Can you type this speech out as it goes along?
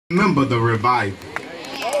Remember the revival.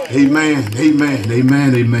 Amen, amen,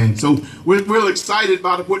 amen, amen. So we're real excited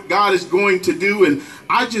about what God is going to do. And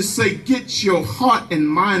I just say, get your heart and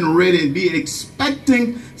mind ready and be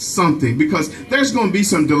expecting something, because there's going to be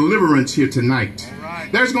some deliverance here tonight.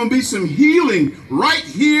 There's going to be some healing right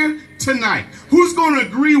here tonight. Who's going to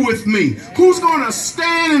agree with me? Who's going to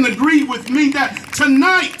stand and agree with me that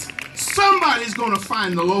tonight somebody's going to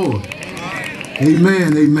find the Lord?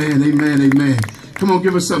 Amen, amen, amen, amen. Come on,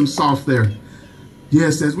 give us something soft there.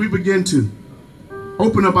 Yes, as we begin to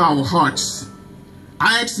open up our hearts,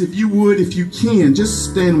 I ask if you would, if you can,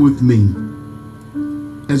 just stand with me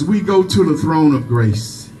as we go to the throne of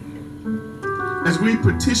grace, as we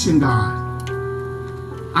petition God.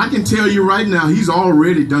 I can tell you right now, he's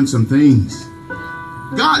already done some things.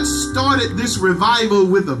 God started this revival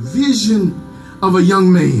with a vision of a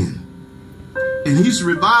young man. And he's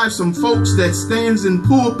revived some folks that stands in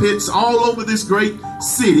pulpits all over this great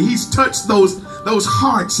city. He's touched those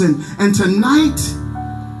hearts. And tonight,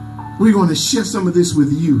 we're going to share some of this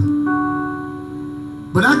with you.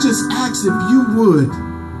 But I just ask if you would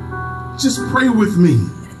just pray with me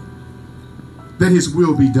that his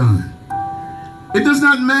will be done. It does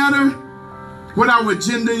not matter what our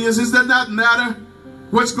agenda is. It does not matter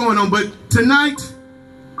what's going on. But tonight,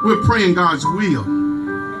 we're praying God's will.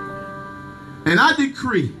 And I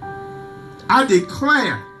decree, I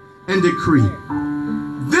declare and decree,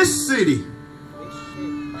 this city,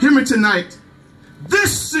 hear me tonight,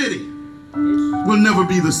 this city will never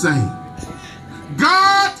be the same.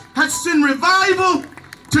 God has sent revival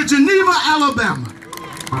to Geneva, Alabama.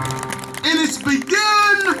 And it's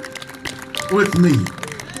begun with me.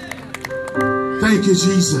 Thank you,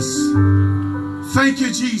 Jesus. Thank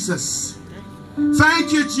you, Jesus.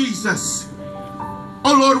 Thank you, Jesus.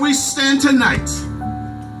 Oh, Lord, we stand tonight.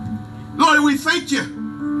 Lord, we thank you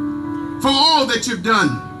for all that you've done.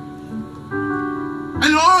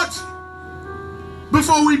 And Lord,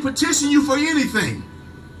 before we petition you for anything,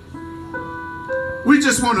 we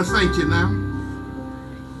just want to thank you now.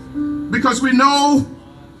 Because we know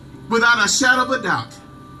without a shadow of a doubt,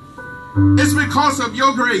 it's because of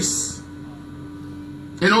your grace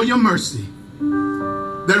and your mercy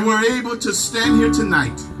that we're able to stand here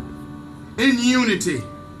tonight in unity,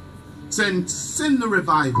 saying, send the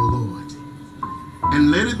revival, Lord, and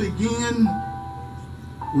let it begin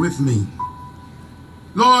with me.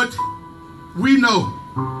 Lord, we know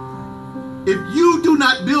if you do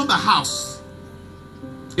not build the house,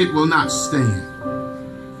 it will not stand.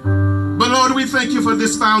 But Lord, we thank you for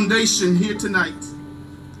this foundation here tonight.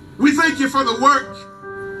 We thank you for the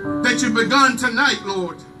work that you've begun tonight,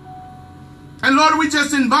 Lord. And Lord, we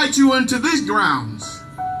just invite you into these grounds.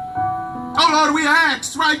 Oh, Lord, we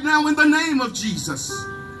ask right now in the name of Jesus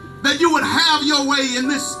that you would have your way in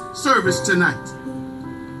this service tonight.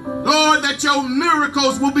 Lord, that your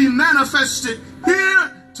miracles will be manifested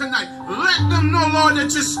here tonight. Let them know, Lord,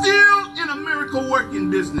 that you're still in a miracle working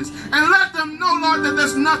business. And let them know, Lord, that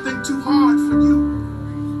there's nothing too hard for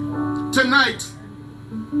you. Tonight,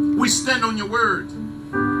 we stand on your word.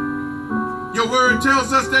 Your word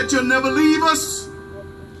tells us that you'll never leave us,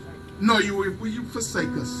 nor will you forsake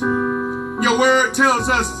us. Your word tells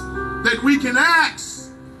us that we can ask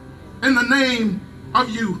in the name of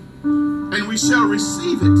you, and we shall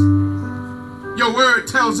receive it. Your word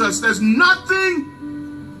tells us there's nothing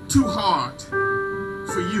too hard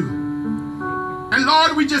for you. And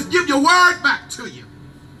Lord, we just give your word back to you,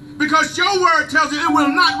 because your word tells you it will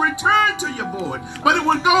not return to your void, but it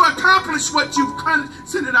will go accomplish what you've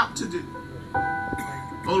sent it out to do.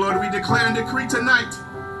 Oh Lord, we declare and decree tonight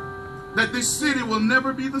that this city will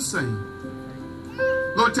never be the same.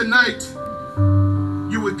 Lord, tonight,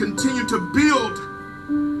 you would continue to build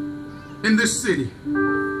in this city,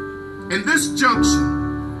 in this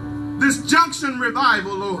junction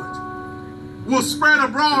revival, Lord, will spread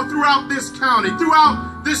abroad throughout this county,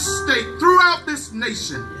 throughout this state, throughout this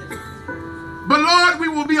nation. But Lord, we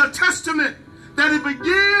will be a testament that it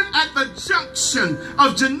began at the junction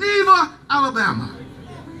of Geneva, Alabama.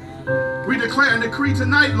 We declare and decree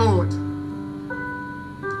tonight, Lord,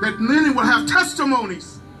 that many will have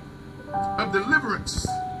testimonies of deliverance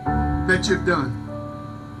that you've done.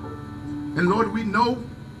 And Lord, we know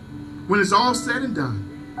when it's all said and done,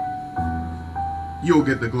 you'll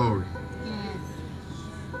get the glory.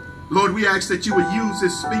 Lord, we ask that you would use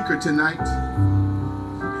this speaker tonight.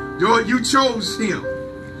 Lord, you chose him.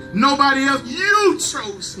 Nobody else, you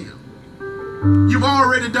chose him. You've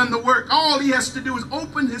already done the work. All he has to do is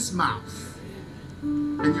open his mouth,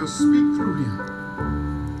 and you'll speak through him.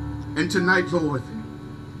 And tonight, Lord,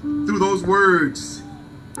 through those words,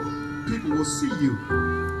 people will see you.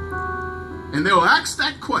 And they'll ask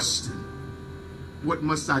that question, what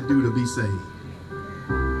must I do to be saved?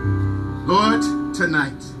 Lord,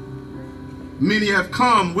 tonight, many have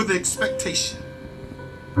come with expectation.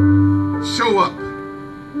 Show up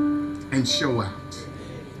and show out.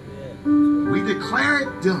 We declare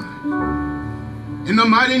it done. In the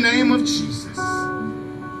mighty name of Jesus,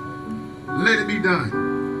 let it be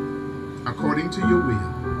done according to your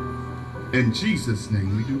will. In Jesus'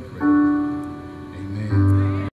 name we do pray.